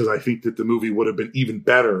on this because I think that the movie would have been even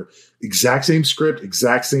better. Exact same script,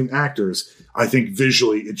 exact same actors. I think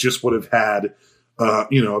visually it just would have had a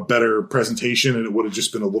better presentation, and it would have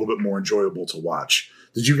just been a little bit more enjoyable to watch.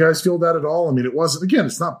 Did you guys feel that at all? I mean,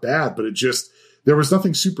 it's not bad, but there was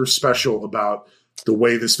nothing super special about the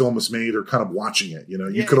way this film was made or kind of watching it.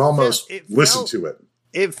 You could almost listen to it.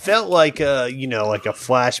 It felt like a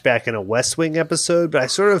flashback in a West Wing episode, but I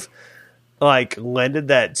sort of lended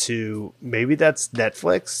that to maybe that's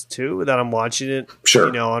Netflix too, that I'm watching it,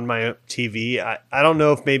 on my TV. I don't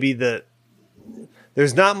know if maybe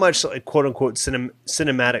there's not much quote unquote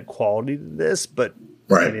cinematic quality to this, but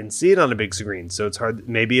I didn't see it on a big screen. So it's hard.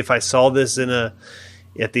 Maybe if I saw this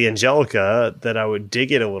at the Angelica, that I would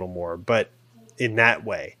dig it a little more, but in that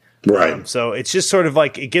way. Right. So it's just sort of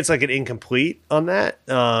it gets an incomplete on that.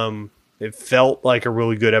 It felt like a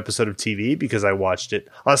really good episode of TV because I watched it.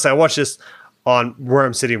 Honestly, I watched this on where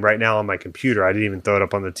I'm sitting right now on my computer. I didn't even throw it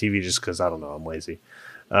up on the TV just because I don't know, I'm lazy.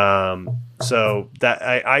 So that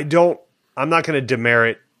I'm not going to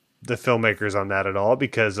demerit the filmmakers on that at all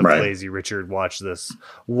because of lazy Richard watched this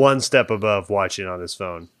one step above watching on his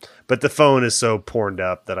phone. But the phone is so porned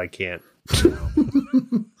up that I can't.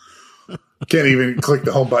 Can't even click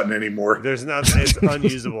the home button anymore. There's nothing. It's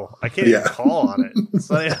unusable. I can't even call on it. It's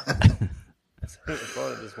phone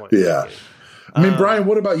at this point. Yeah. I mean, Brian,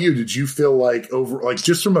 what about you? Did you feel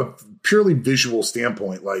just from a purely visual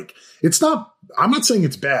standpoint, it's not I'm not saying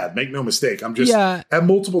it's bad. Make no mistake. I'm just at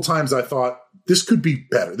multiple times I thought this could be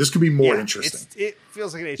better. This could be more interesting. It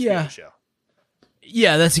feels like an HBO show.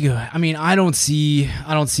 Yeah, that's good. I mean, I don't see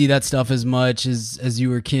that stuff as much as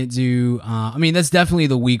you or Kent do. I mean, that's definitely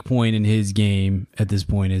the weak point in his game at this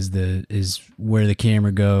point is where the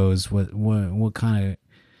camera goes. What kind of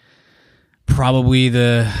probably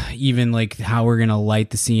even like how we're gonna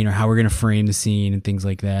light the scene or how we're gonna frame the scene and things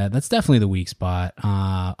like that. That's definitely the weak spot.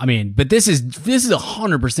 I mean, but this is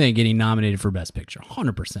 100% getting nominated for Best Picture.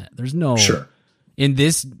 100%. There's no in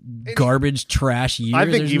this garbage trash year. I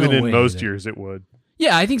think even in most years it would.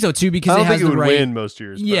 Yeah, I think so too because I don't it has think it the would right win most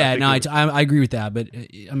years. Yeah, I agree with that. But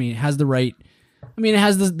I mean, it has the right. I mean, it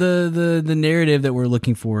has the narrative that we're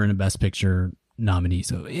looking for in a Best Picture nominee.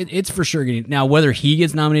 So it's for sure getting. Now, whether he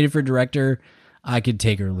gets nominated for director, I could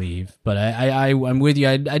take or leave. But I'm with you.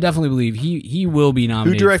 I definitely believe he will be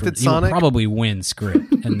nominated. Who directed Sonic? He will probably win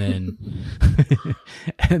script, and then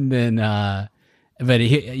But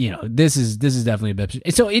this is definitely a best.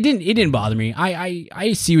 So it didn't bother me.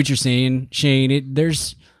 I see what you're saying, Shane.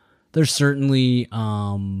 There's certainly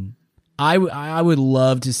I would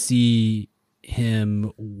love to see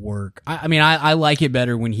him work. I mean I like it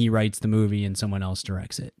better when he writes the movie and someone else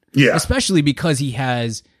directs it. Yeah, especially because he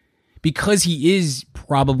is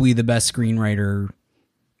probably the best screenwriter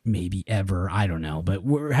maybe ever. I don't know, but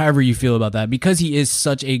however you feel about that, because he is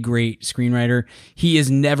such a great screenwriter, he is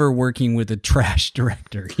never working with a trash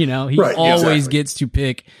director. He always gets to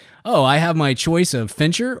pick, I have my choice of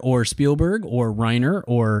Fincher or Spielberg or Reiner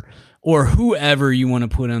or whoever you want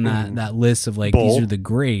to put on that list of like, these are the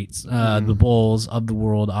greats, the Bowles of the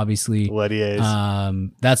world, obviously. Lettiers.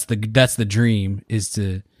 That's the dream, is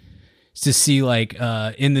to see like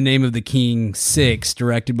In the Name of the King 6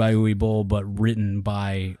 directed by Uwe Boll but written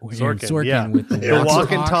by Sorkin with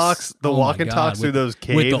the walk and talks through those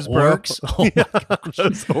caves with the orcs. Bro. Oh my gosh,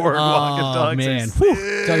 those orc walk and talks, man.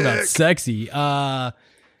 Talk about sexy.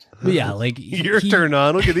 But yeah, like your turn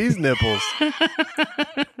on. Look at these nipples.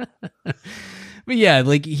 But yeah,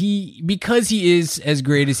 like because he is as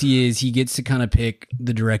great as he is, he gets to kind of pick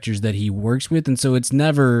the directors that he works with, and so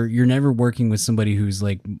you're never working with somebody who's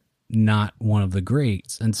like not one of the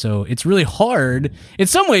greats. And so it's really hard. In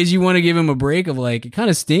some ways you want to give him a break of like, it kind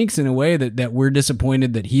of stinks in a way that we're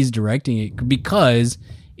disappointed that he's directing it, because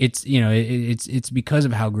it's it's because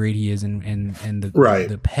of how great he is and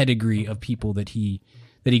the pedigree of people that he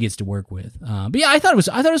gets to work with. But yeah, I thought it was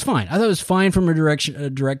fine. I thought it was fine from a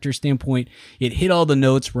director standpoint. It hit all the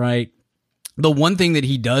notes right. The one thing that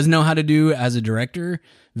he does know how to do as a director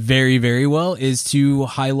very, very well is to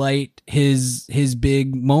highlight his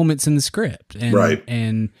big moments in the script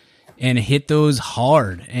and hit those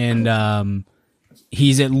hard. And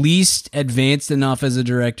he's at least advanced enough as a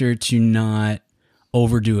director to not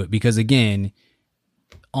overdo it, because again,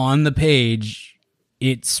 on the page,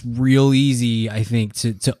 it's real easy, I think,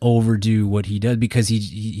 to overdo what he does, because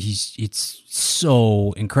it's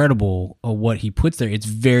so incredible what he puts there. It's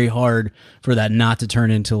very hard for that not to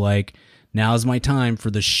turn into like, now's my time for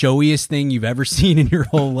the showiest thing you've ever seen in your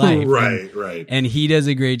whole life. Right. And he does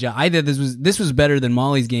a great job. I thought this was better than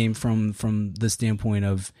Molly's Game from the standpoint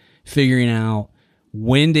of figuring out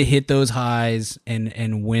when to hit those highs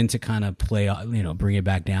and when to kind of play, bring it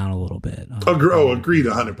back down a little bit. Agreed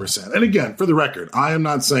 100%. And again, for the record, I am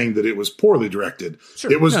not saying that it was poorly directed. Sure.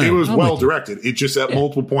 It was well directed. It just at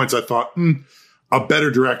multiple points I thought, a better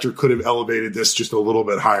director could have elevated this just a little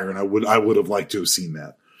bit higher, and I would have liked to have seen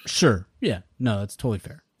that. Sure. Yeah. No, that's totally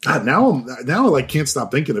fair. God, now I like can't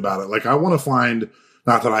stop thinking about it. Like, I want to find,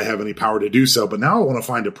 not that I have any power to do so, but now I want to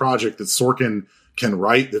find a project that Sorkin can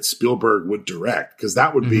write that Spielberg would direct, because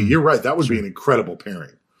that would be, you're right, that would be an incredible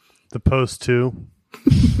pairing. The Post 2.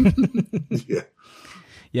 Yeah.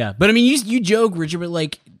 Yeah. But I mean, you joke, Richard, but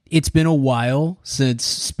like, it's been a while since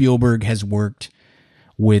Spielberg has worked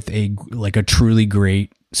with a truly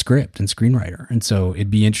great script and screenwriter. And so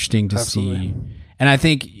it'd be interesting to see. And I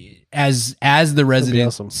think as the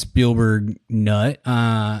resident Spielberg nut,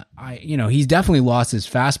 he's definitely lost his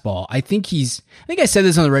fastball. I think I said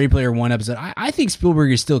this on the Ready Player One episode. I think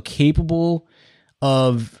Spielberg is still capable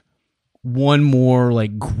of one more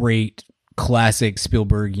like great classic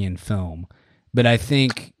Spielbergian film. But I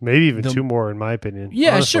think maybe even two more, in my opinion.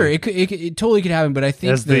 Yeah, honestly. Sure. It totally could happen. But I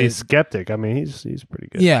think as the skeptic, I mean, he's pretty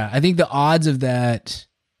good. Yeah. I think the odds of that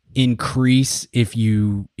increase if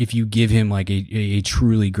you give him like a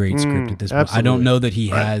truly great script at this point. I don't know that he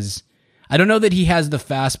has the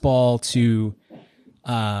fastball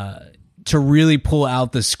to really pull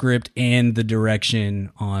out the script and the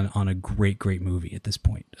direction on a great movie at this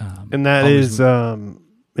point. And that is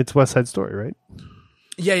it's West Side Story, right?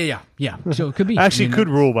 Yeah. So it could be. Actually, I mean, could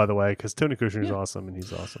rule, by the way, because Tony Kushner is awesome, and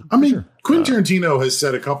he's awesome. I mean, Quentin Tarantino has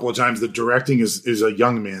said a couple of times that directing is a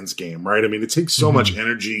young man's game, right? I mean, it takes so much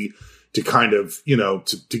energy to kind of,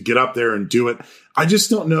 to get up there and do it. I just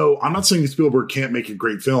don't know. I'm not saying Spielberg can't make a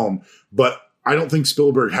great film, but I don't think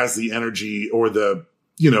Spielberg has the energy or the,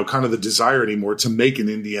 kind of the desire anymore to make an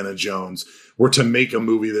Indiana Jones or to make a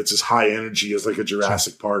movie that's as high energy as like a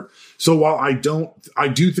Jurassic Park. So while I do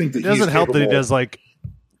think that it doesn't help that he capable- does like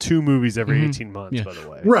 2 movies every 18 months, by the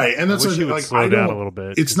way. Right. And that's I wish he would like, slow down a little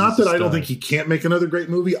bit. It's not that I don't think he can't make another great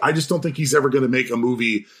movie. I just don't think he's ever going to make a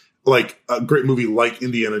movie like a great movie like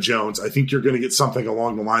Indiana Jones. I think you're going to get something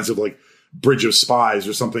along the lines of like Bridge of Spies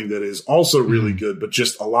or something that is also really good, but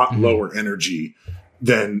just a lot lower energy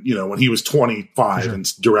than, when he was 25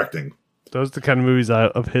 and directing. Those are the kind of movies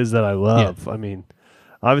of his that I love. Yeah. I mean,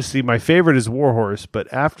 obviously my favorite is War Horse,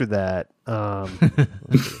 but after that,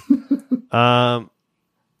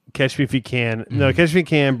 Catch Me If You Can. No, Catch Me If You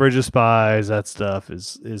Can, Bridge of Spies, that stuff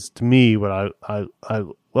is to me what I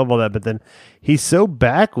love all that. But then he's so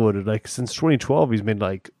backloaded. Like since 2012, he's made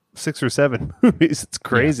like 6 or 7 movies. It's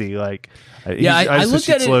crazy. Yeah. Like, I looked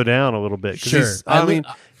at it. Slow down a little bit. Sure. I mean,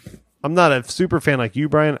 I'm not a super fan like you,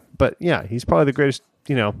 Brian, but yeah, he's probably the greatest,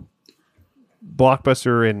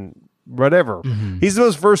 blockbuster in whatever. He's the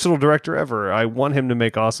most versatile director ever. I want him to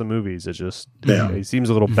make awesome movies. It just he seems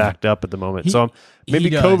a little backed up at the moment. So maybe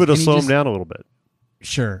COVID will slow him down a little bit.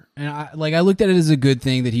 Sure. And I looked at it as a good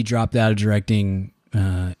thing that he dropped out of directing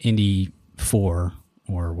Indy 4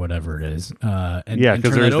 or whatever it is. Because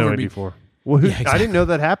there is no Indy 4. Well, exactly. I didn't know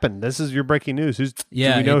that happened. This is your breaking news. Do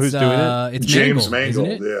we know who's doing it? It's James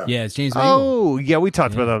Mangold. Mangold. Yeah, it's James Mangold. Oh, yeah, we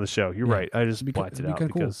talked about that on the show. You're right. I just blacked it out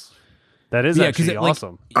because that is actually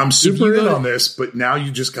awesome. I'm super in on this, but now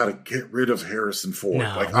you just got to get rid of Harrison Ford.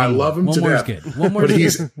 I love him to death. But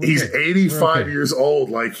he's 85 years old.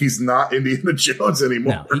 Like he's not Indiana Jones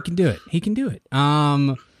anymore. No, he can do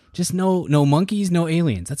it. Just no monkeys, no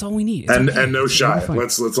aliens. That's all we need. And no Shia.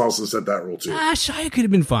 Let's also set that rule too. Shia could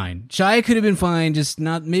have been fine. Just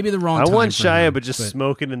not maybe the wrong time. I want Shia, but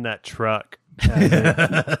smoking in that truck.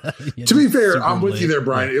 To be fair, I'm with you there,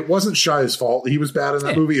 Brian. It wasn't Shia's fault. He was bad in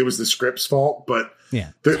that movie. It was the script's fault, but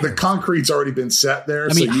the concrete's already been set there.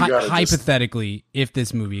 I mean, hypothetically, if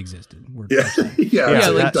this movie existed,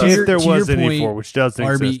 if there was any for, which doesn't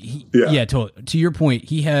exist. Totally. To your point,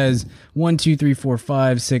 he has 1, 2, 3, 4,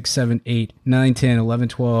 5, 6, 7, 8, 9, 10, 11,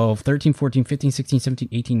 12, 13, 14, 15, 16, 17,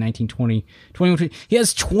 18, 19, 20, 21, 20. He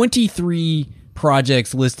has 23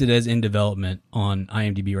 projects listed as in development on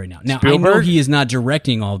IMDb right now. Now, Spielberg? I know he is not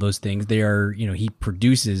directing all those things. They are, he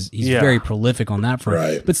produces. He's very prolific on that front.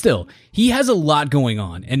 Right. But still, he has a lot going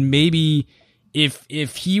on. And maybe if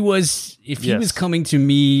he was coming to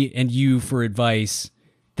me and you for advice,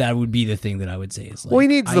 that would be the thing that I would say is like, well, he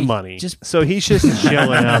needs the money, so he's just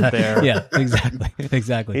chilling out there. Yeah,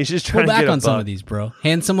 exactly. He's just trying to get back on some of these, bro.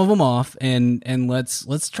 Hand some of them off, and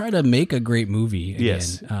let's try to make a great movie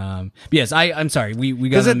again. Yes, I'm sorry. We got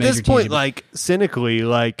because at this point, like cynically,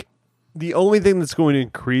 like the only thing that's going to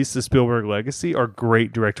increase the Spielberg legacy are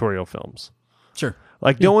great directorial films. Sure.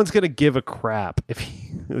 Like no one's going to give a crap if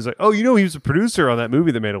he was like, oh, he was a producer on that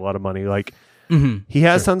movie that made a lot of money, like. He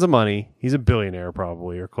has tons of money. He's a billionaire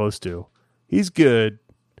probably or close to. He's good.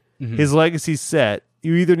 His legacy's set.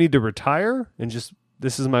 You either need to retire and just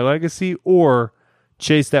this is my legacy or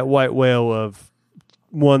chase that white whale of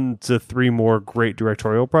 1 to 3 more great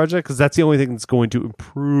directorial projects because that's the only thing that's going to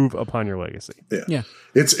improve upon your legacy. Yeah.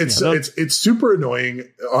 It's super annoying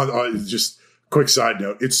just quick side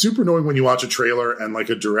note. It's super annoying when you watch a trailer and like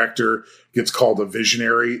a director gets called a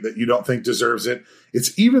visionary that you don't think deserves it.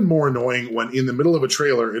 It's even more annoying when in the middle of a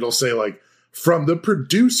trailer, it'll say like from the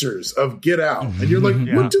producers of Get Out. And you're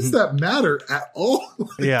like, what does that matter at all?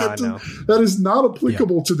 That is not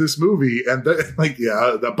applicable to this movie. And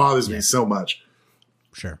that bothers me so much.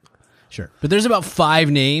 Sure. But there's about 5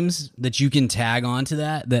 names that you can tag onto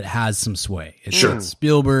that has some sway. It's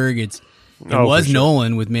Spielberg. It was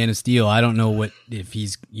Nolan with Man of Steel. I don't know if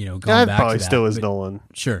he's gone back to probably that. still is Nolan.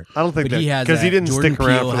 Sure, I don't think but that he has because he didn't Jordan stick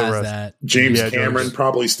around Peele for the has rest. that. James Cameron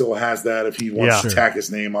probably still has that if he wants to tack his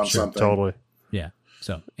name on something. Totally. Yeah.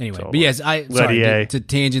 So anyway, but yes, sorry to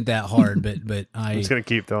tangent that hard, but I'm just gonna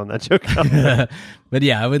keep throwing that joke out. But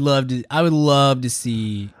yeah, I would love to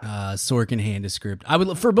see Sorkin hand a script. I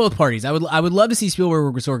would for both parties. I would love to see Spielberg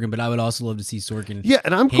work with Sorkin, but I would also love to see Sorkin. Yeah,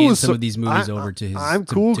 and I'm cool with some of these movies over to his. I'm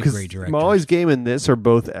cool because Molly's Game and this are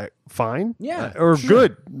both fine. Yeah, or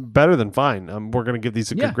good, better than fine. We're gonna give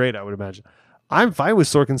these a good grade, I would imagine. I'm fine with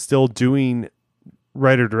Sorkin still doing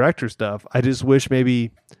writer director stuff. I just wish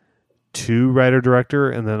maybe 2 writer director,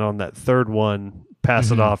 and then on that third one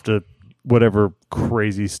pass it off to whatever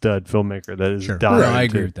crazy stud filmmaker that is dying. No, I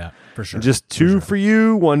agree to. with that for sure. Just two for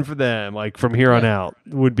you, one for them. Like from here on out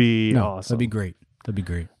would be awesome. That'd be great. That'd be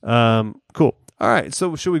great. Cool. All right.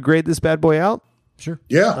 So should we grade this bad boy out? Sure.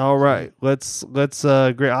 Yeah. All right. Let's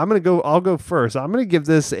grade. I'll go first. I'm gonna give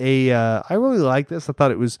this a. I really like this. I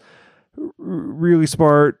thought it was really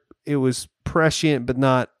smart. It was prescient, but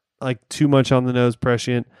not like too much on the nose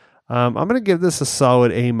prescient. I'm going to give this a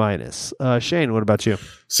solid A-. Shane, what about you?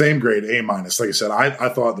 Same grade, A-. Like I said, I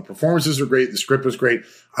thought the performances were great. The script was great.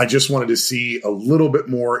 I just wanted to see a little bit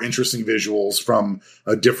more interesting visuals from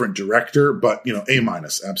a different director, but A-,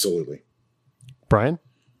 absolutely. Brian?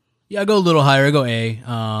 Yeah, I go a little higher. I go A.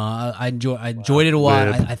 I enjoyed it a lot.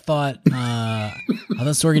 I thought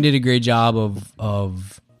Sorkin did a great job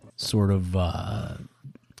of sort of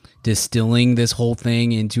distilling this whole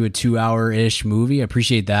thing into a 2-hour-ish movie. I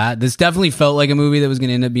appreciate that. This definitely felt like a movie that was going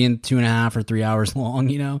to end up being 2.5 or 3 hours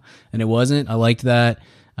long, and it wasn't. I liked that.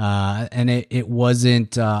 And it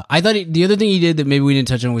wasn't, I thought the other thing he did that maybe we didn't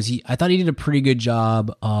touch on was I thought he did a pretty good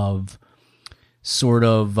job of sort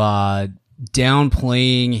of,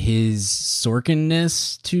 downplaying his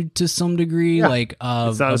Sorkin-ness to some degree, like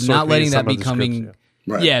of not letting that becoming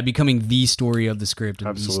becoming the story of the script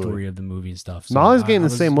and the story of the movie and stuff. So Molly's getting the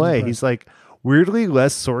same way. Impressed. He's like weirdly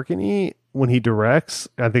less Sorkin-y when he directs.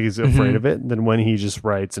 I think he's afraid of it than when he just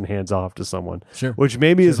writes and hands off to someone. Sure. Which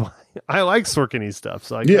maybe is why I like Sorkin-y stuff.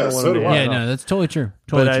 So I no, that's totally true.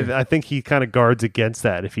 I think he kind of guards against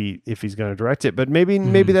that if he's going to direct it. But maybe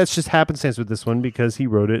that's just happenstance with this one because he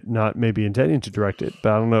wrote it, not maybe intending to direct it.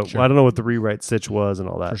 But I don't know. Sure. I don't know what the rewrite stitch was and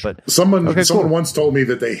all that. Sure. But someone once told me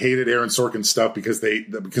that they hated Aaron Sorkin's stuff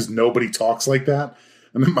because nobody talks like that.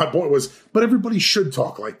 And then my point was, but everybody should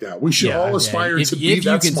talk like that. We should all aspire to be that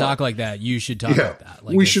smart. If you can talk like that, you should talk like that.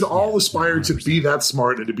 Like we should all aspire to be that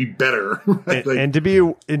smart and to be better. Right? And to be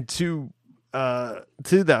to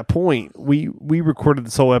that point, we recorded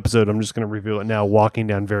this whole episode. I'm just going to reveal it now. Walking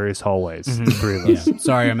down various hallways, the three of us. Yeah.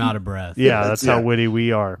 Sorry, I'm out of breath. Yeah, that's how witty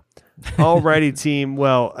we are. Alrighty, team.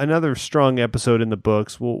 Well, another strong episode in the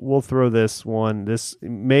books. We'll throw this one. This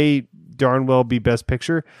may darn well be Best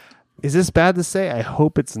Picture. Is this bad to say? I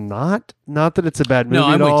hope it's not. Not that it's a bad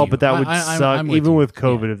movie at all, but that would suck. Even with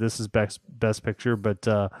COVID, if this is best picture, but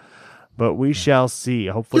we shall see.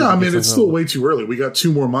 Hopefully, it's still way too early. We got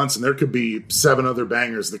 2 more months, and there could be 7 other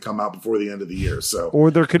bangers that come out before the end of the year. So, or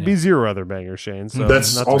there could be 0 other bangers, Shane. So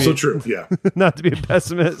that's also true. Yeah, not to be a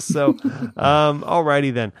pessimist. So,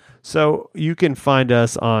 alrighty then. So you can find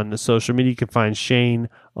us on social media. You can find Shane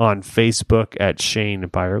on Facebook at Shane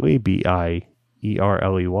Byerly, BIERLEY,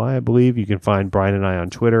 I believe. You can find Brian and I on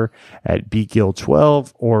Twitter at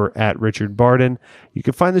BGill12 or at Richard Barden. You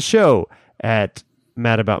can find the show at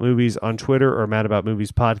Mad About Movies on Twitter or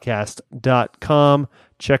madaboutmoviespodcast.com.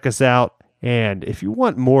 Check us out. And if you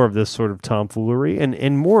want more of this sort of tomfoolery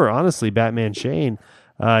and more, honestly, Batman Shane,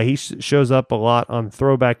 he shows up a lot on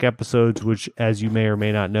throwback episodes, which, as you may or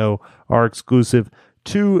may not know, are exclusive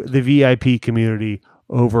to the VIP community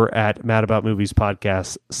over at Mad About Movies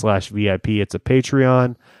Podcast /VIP. It's a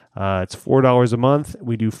Patreon. It's $4 a month.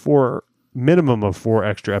 We do minimum of 4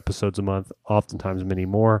 extra episodes a month, oftentimes many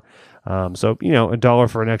more. So, $1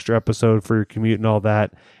 for an extra episode for your commute and all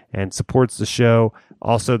that, and supports the show.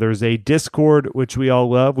 Also, there's a Discord, which we all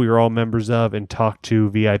love. We are all members of and talk to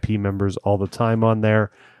VIP members all the time on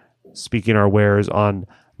there, speaking our wares on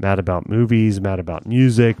Mad About Movies, Mad About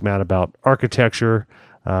Music, Mad About Architecture,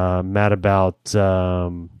 mad about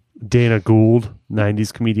Dana Gould,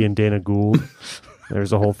 90s comedian Dana Gould.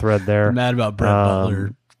 There's a whole thread there. Mad about Brett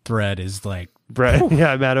Butler thread is like Brett.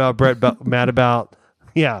 Yeah, mad about Brett. Mad about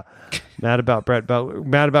Brett Butler.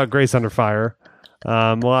 Mad about Grace Under Fire.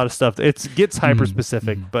 A lot of stuff. It gets hyper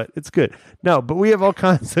specific, but it's good. No, but we have all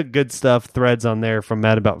kinds of good stuff, threads on there, from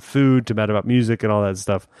Mad About Food to Mad About Music and all that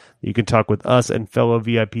stuff. You can talk with us and fellow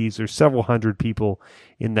VIPs. There's several hundred people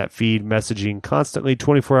in that feed messaging constantly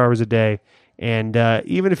 24 hours a day. And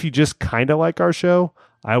even if you just kind of like our show,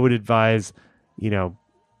 I would advise,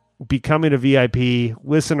 becoming a VIP,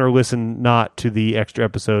 listen or listen not to the extra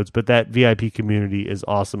episodes, but that VIP community is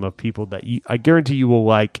awesome of people that I guarantee you will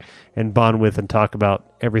like and bond with and talk about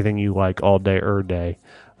everything you like all day or day.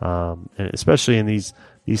 And especially in these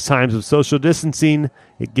times of social distancing,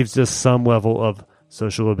 it gives us some level of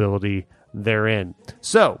sociability therein.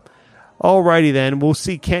 So, alrighty then, we'll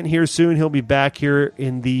see Kent here soon. He'll be back here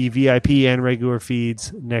in the VIP and regular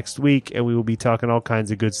feeds next week, and we will be talking all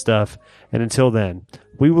kinds of good stuff. And until then,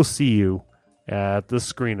 we will see you at the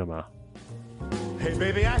Screenema. Hey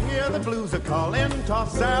baby, I hear the blues are calling,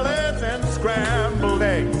 tossed salads and scrambled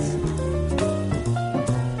eggs.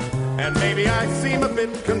 And maybe I seem a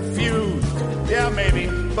bit confused. Yeah, maybe,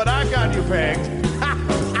 but I got you pegged.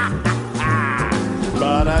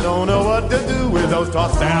 But I don't know what to do with those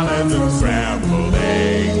tossed salads and scrambled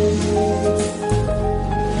eggs.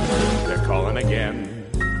 They're calling again.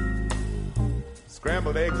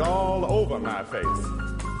 Scrambled eggs all over my face.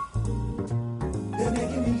 They're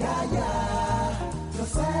making me yah-yah. The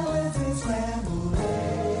salads and scrambled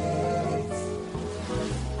eggs.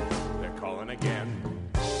 They're calling again.